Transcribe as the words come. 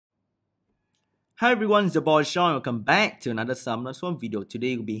Hi everyone, it's your boy Sean. Welcome back to another Summoner Swarm video.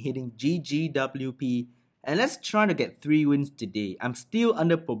 Today we'll be hitting GGWP and let's try to get 3 wins today. I'm still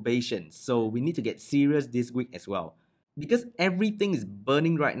under probation, so we need to get serious this week as well. Because everything is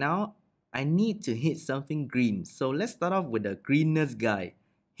burning right now, I need to hit something green. So let's start off with the greenest guy,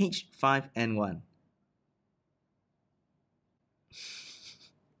 H5N1.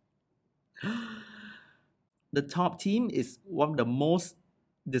 The top team is one of the most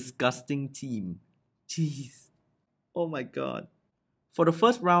disgusting team. Jeez. Oh my god. For the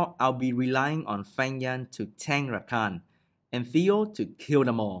first round, I'll be relying on Feng Yan to tank Rakan and Theo to kill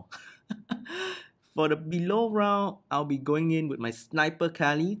them all. For the below round, I'll be going in with my Sniper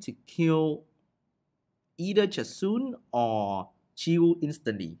Kali to kill either Chasun or Chiu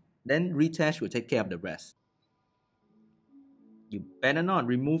instantly. Then Retash will take care of the rest. You better not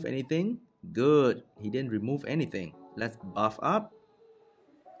remove anything. Good, he didn't remove anything. Let's buff up.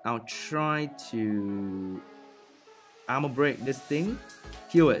 I'll try to armor break this thing.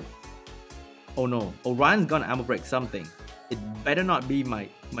 Kill it. Oh no, Orion's gonna armor break something. It better not be my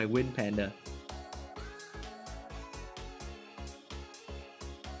Wind Panda.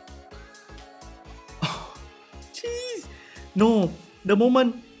 Oh, jeez. No, the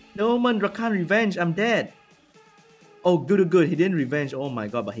moment Rakan revenge, I'm dead. Oh, good. He didn't revenge. Oh my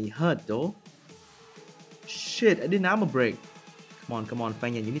god, but he hurt though. Shit, I didn't armor break. Come on,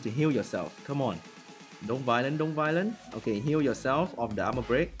 Feng Yan, you need to heal yourself. Come on. Don't violent. Okay, heal yourself of the armor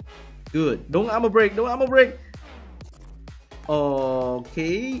break. Good. Don't armor break.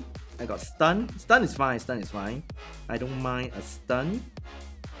 Okay. I got stun. Stun is fine. I don't mind a stun.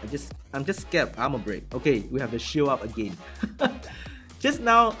 I'm just scared of armor break. Okay, we have the shield up again. Just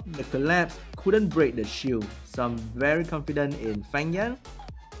now, the collapse couldn't break the shield. So I'm very confident in Feng Yan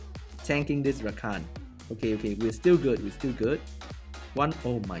tanking this Rakan. Okay, we're still good.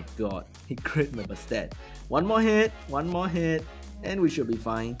 Oh my god, he crit my stat. One more hit, and we should be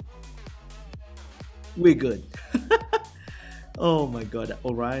fine. We're good. Oh my god,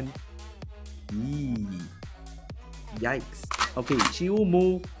 Orion. Yikes. Okay, Chiu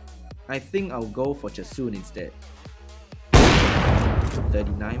move. I think I'll go for Chasun instead.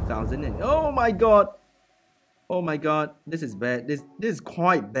 39,000 and oh my god, this is bad. This is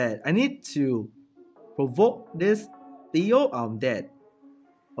quite bad. I need to provoke this Theo. I'm dead.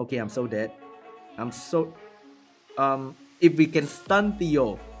 Okay, I'm so dead. If we can stun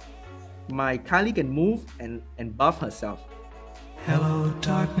Theo, my Kali can move and buff herself. Hello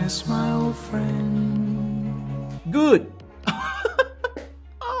darkness, my old friend. Good.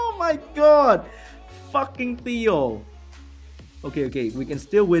 Oh my god. Fucking Theo. Okay, we can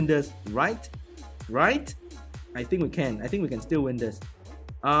still win this, right? I think we can still win this.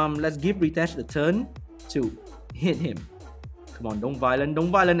 Let's give Retash the turn to hit him. Come on, don't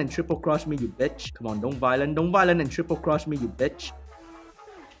violent and triple crush me, you bitch. Come on, don't violent and triple crush me, you bitch.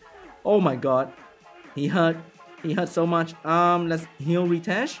 Oh my god. He hurt so much. Let's heal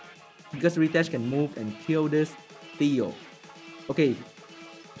Retash, because Retash can move and kill this Theo. Okay,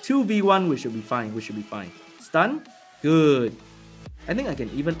 2v1, we should be fine. Stun? Good. I think I can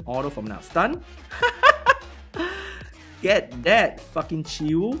even auto from now. Stun? Get that, fucking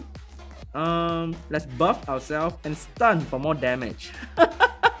Chiu. Let's buff ourselves and stun for more damage.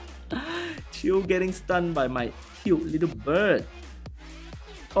 Chiu getting stunned by my cute little bird.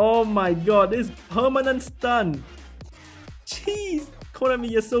 Oh my god, this permanent stun. Jeez,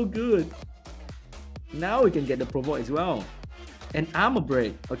 Konami, you're so good. Now we can get the provoke as well. And armor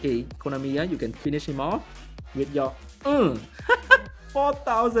break. Okay, Konami, you can finish him off with your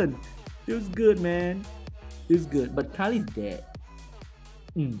 4,000. Feels good, man. Feels good. But Kali's dead.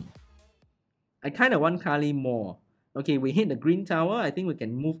 I kind of want Kali more. Okay, we hit the green tower. I think we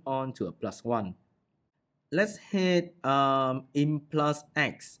can move on to a +1. Let's hit in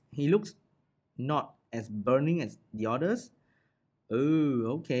 +X. He looks not as burning as the others.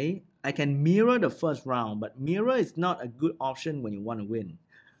 Oh, okay. I can mirror the first round, but mirror is not a good option when you want to win.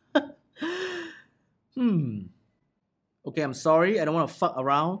 Okay, I'm sorry. I don't want to fuck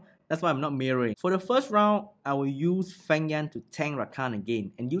around. That's why I'm not mirroring. For the first round, I will use Feng Yan to tank Rakan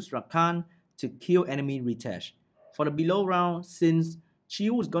again and use Rakan to kill enemy Retash. For the below round, since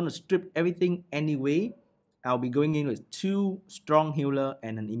Chiu is gonna strip everything anyway, I'll be going in with 2 strong healer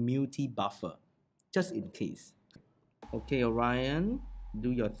and an immunity buffer, just in case. Okay, Orion, do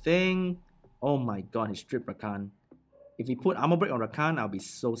your thing. Oh my god, he stripped Rakan. If he put armor break on Rakan, I'll be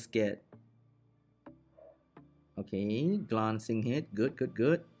so scared. Okay, glancing hit.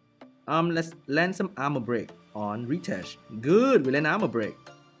 Good. Let's land some armor break on Retash. Good, we land armor break.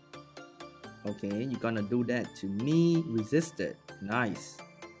 Okay, you're gonna do that to me. Resisted. Nice.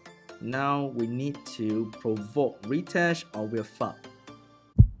 Now we need to provoke retouch or we're fucked.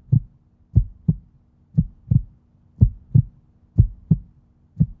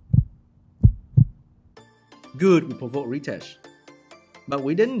 Good, we provoke retouch. But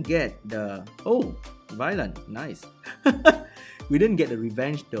we didn't get the... Oh, violent, nice. We didn't get the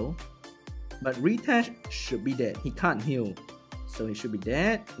revenge though. But retouch should be dead. He can't heal, so he should be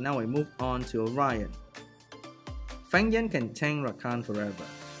dead. Now we move on to Orion. Feng Yan can tank Rakan forever.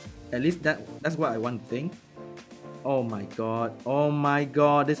 At least that's what I want to think. Oh my god. Oh my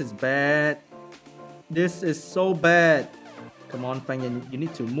god. This is bad. This is so bad. Come on, Feng Yan. You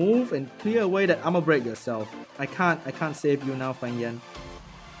need to move and clear away that armor break yourself. I can't save you now, Feng Yan.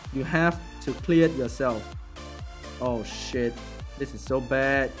 You have to clear it yourself. Oh shit. This is so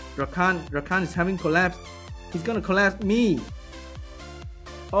bad. Rakan is having collapse. He's gonna collapse me.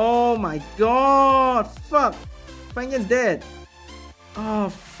 Oh my god. Fuck. Feng Yan's dead. Oh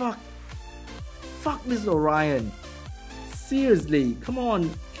fuck. Fuck this Orion. Seriously. Come on.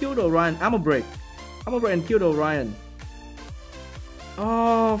 Kill the Orion. Armor break. Armor break and kill the Orion.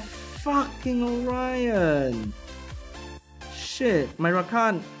 Oh fucking Orion. Shit. My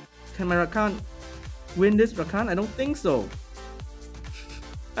Rakan. Can my Rakan win this Rakan? I don't think so.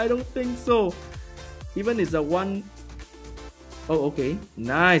 I don't think so. Even it's a one... Oh, okay.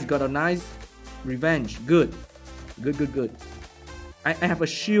 Nice. Got a nice revenge. Good. Good. I have a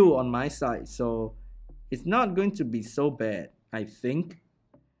shield on my side, so it's not going to be so bad, I think.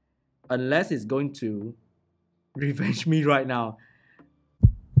 Unless it's going to revenge me right now.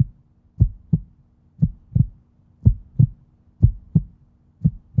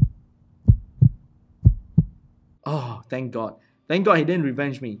 Oh, thank God. Thank God he didn't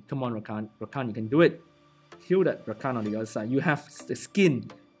revenge me. Come on, Rakan. Rakan, you can do it. Kill that Rakan on the other side. You have the skin.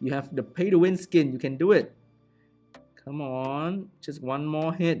 You have the pay-to-win skin. You can do it. Come on. Just one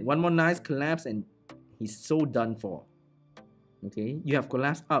more hit. One more nice collapse and he's so done for. Okay. You have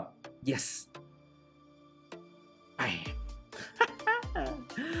collapsed up. Yes.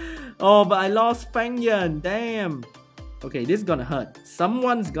 Oh, but I lost Feng Yan. Damn. Okay, this is gonna hurt.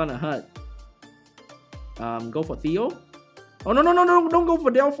 Someone's gonna hurt. Go for Theo. Oh, no. Don't go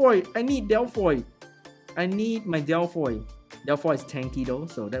for Delphoy. I need Delphoy. I need my Delphoy. Delphoy is tanky though,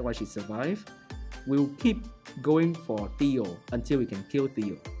 so that's why she survived. We'll keep going for Theo until we can kill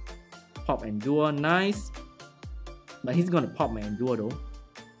Theo. Pop Endure, nice. But he's gonna pop my Endure though.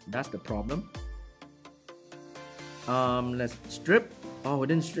 That's the problem. Let's strip. Oh, we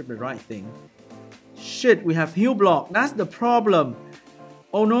didn't strip the right thing. Shit, we have heal block. That's the problem.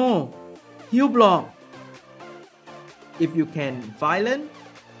 Oh no. Heal block. If you can violent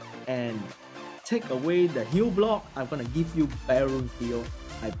and take away the heal block, I'm gonna give you Baron Theo.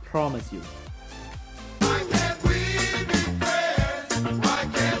 I promise you.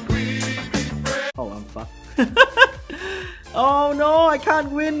 Oh, I'm fucked. Oh no, I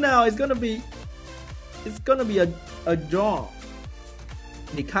can't win now. It's gonna be a draw.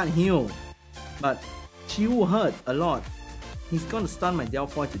 They can't heal, but Chiu hurt a lot. He's gonna stun my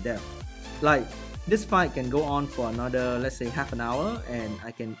Delphoy to death. Like, this fight can go on for another, let's say, half an hour, and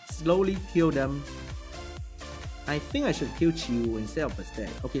I can slowly kill them. I think I should kill Chiu instead of Bastet.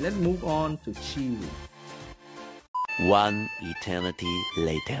 Okay, let's move on to Chiu. One eternity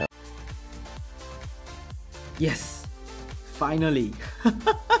later. Yes! Finally!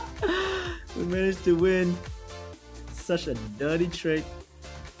 We managed to win. Such a dirty trick.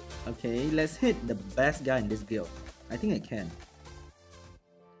 Okay, let's hit the best guy in this guild. I think I can.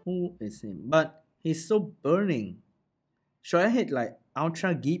 Who is him? But he's so burning. Should I hit like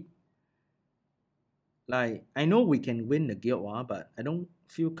Outtro Gip? Like, I know we can win the guild war, but I don't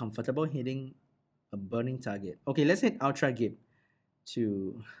feel comfortable hitting a burning target. Okay, let's hit Outtro Gip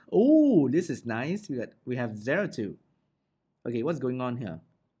to... Oh, this is nice. We have 0-2. Okay, what's going on here?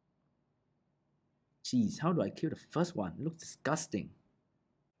 Jeez, how do I kill the first one? It looks disgusting.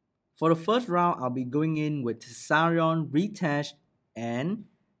 For the first round, I'll be going in with Tsarion, Retouch, and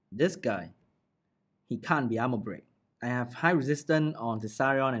this guy. He can't be armor break. I have high resistance on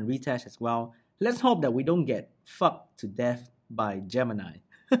Tsarion and Retouch as well. Let's hope that we don't get fucked to death by Gemini.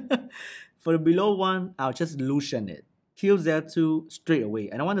 For the below one, I'll just Lucian it. Kill 0-2 straight away.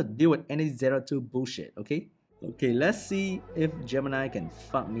 I don't want to deal with any 0-2 bullshit, okay? Okay, let's see if Gemini can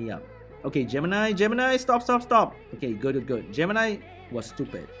fuck me up. Okay, Gemini, stop. Okay, good. Gemini was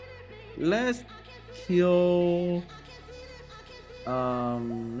stupid. Let's kill...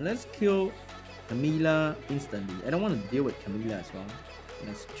 let's kill Camilla instantly. I don't want to deal with Camilla as well.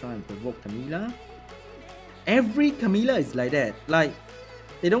 Let's try and provoke Camilla. Every Camilla is like that. Like,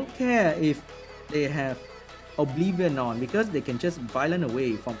 they don't care if they have Oblivion on because they can just violent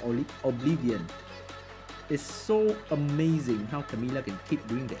away from Oblivion. It's so amazing how Camilla can keep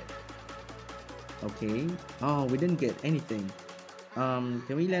doing that. Okay. Oh, we didn't get anything.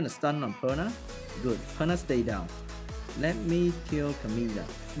 Can we land a stun on Perna? Good. Perna stay down. Let me kill Camilla.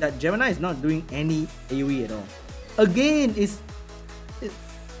 That Gemini is not doing any AoE at all. Again, it's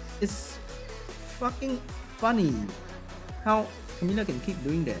fucking funny how Camilla can keep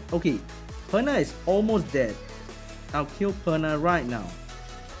doing that. Okay, Perna is almost dead. I'll kill Perna right now.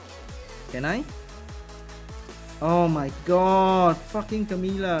 Can I? Oh my god, fucking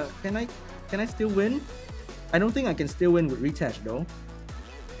Camilla. Can I still win? I don't think I can still win with retouch though.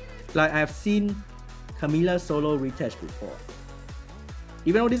 Like I've seen Camilla solo retouch before.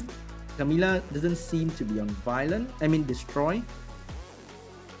 Even though this Camilla doesn't seem to be on violent, I mean destroy.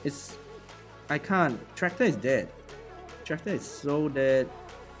 I can't. Tractor is dead. Tractor is so dead.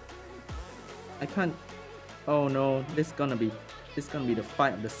 I can't. Oh no, this is gonna be the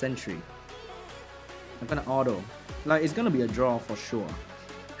fight of the century. I'm gonna auto. Like it's gonna be a draw for sure.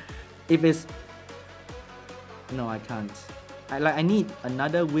 If it's no, I can't. I need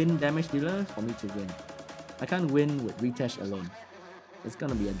another win damage dealer for me to win. I can't win with retouch alone. It's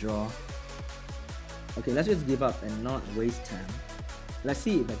gonna be a draw. Okay, let's just give up and not waste time. Let's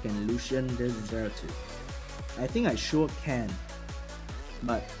see if I can Lucian this 0-2. I think I sure can.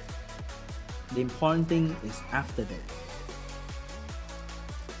 But the important thing is after that.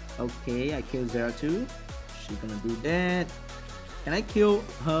 Okay, I kill 0-2. She's gonna do that. Can I kill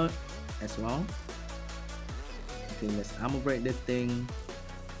her as well? Okay, let's armor break this thing.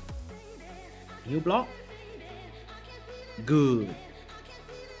 Heal block. Good.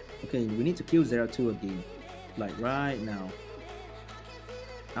 Okay, we need to kill 0-2 again. Like right now.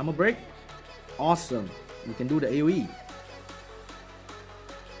 Armor break. Awesome. We can do the AoE.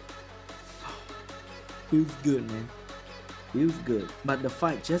 Feels good, man. Feels good. But the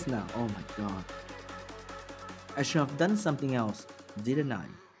fight just now, oh my god. I should have done something else, didn't I?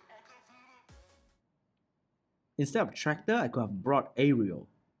 Instead of Tractor, I could have brought Aerial.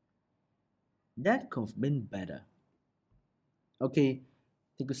 That could have been better. Okay,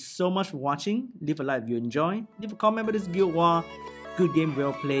 thank you so much for watching. Leave a like if you enjoy. Leave a comment about this guild war. Good game,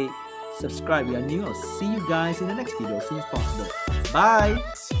 well played. Subscribe if you are new. I'll see you guys in the next video as soon as possible. Bye!